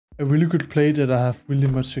A really good play that I have really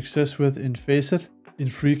much success with in Faceit in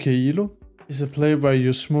 3k elo is a play where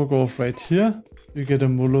you smoke off right here, you get a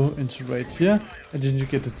Molo into right here, and then you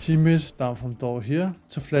get a teammate down from door here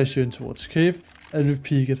to flash you in towards cave, and we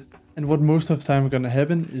peek it. And what most of the time gonna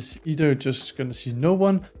happen is either you're just gonna see no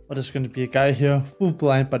one, or there's gonna be a guy here full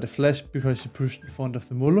blind by the flash because he pushed in front of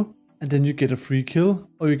the Molo, and then you get a free kill,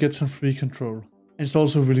 or you get some free control. And it's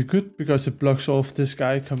also really good because it blocks off this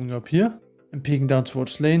guy coming up here and peeking down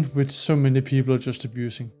towards lane, which so many people are just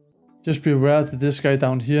abusing. Just be aware that this guy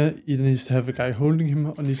down here either needs to have a guy holding him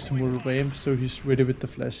or needs to move ramp so he's ready with the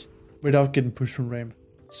flash without getting pushed from ramp.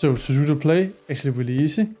 So to do the play, actually really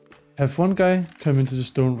easy. Have one guy come into the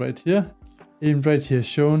stone right here, aim right here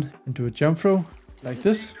shown and do a jump throw like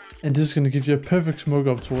this. And this is going to give you a perfect smoke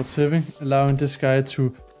up towards heaven, allowing this guy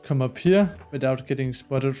to come up here without getting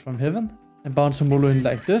spotted from heaven and bounce a Molo in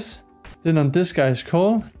like this. Then on this guy's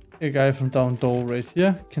call, a guy from down door right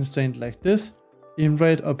here can stand like this, aim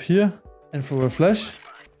right up here and throw a flash,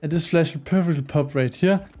 and this flash will perfectly pop right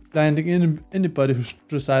here, blinding anybody who's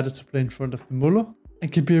decided to play in front of the Molo,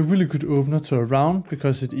 and can be a really good opener to a round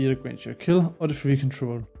because it either grants you a kill or the free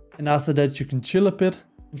control. And after that you can chill a bit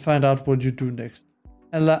and find out what you do next.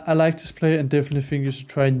 I like this play and definitely think you should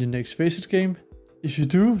try it in your next Faceit game. If you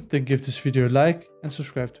do, then give this video a like and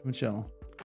subscribe to my channel.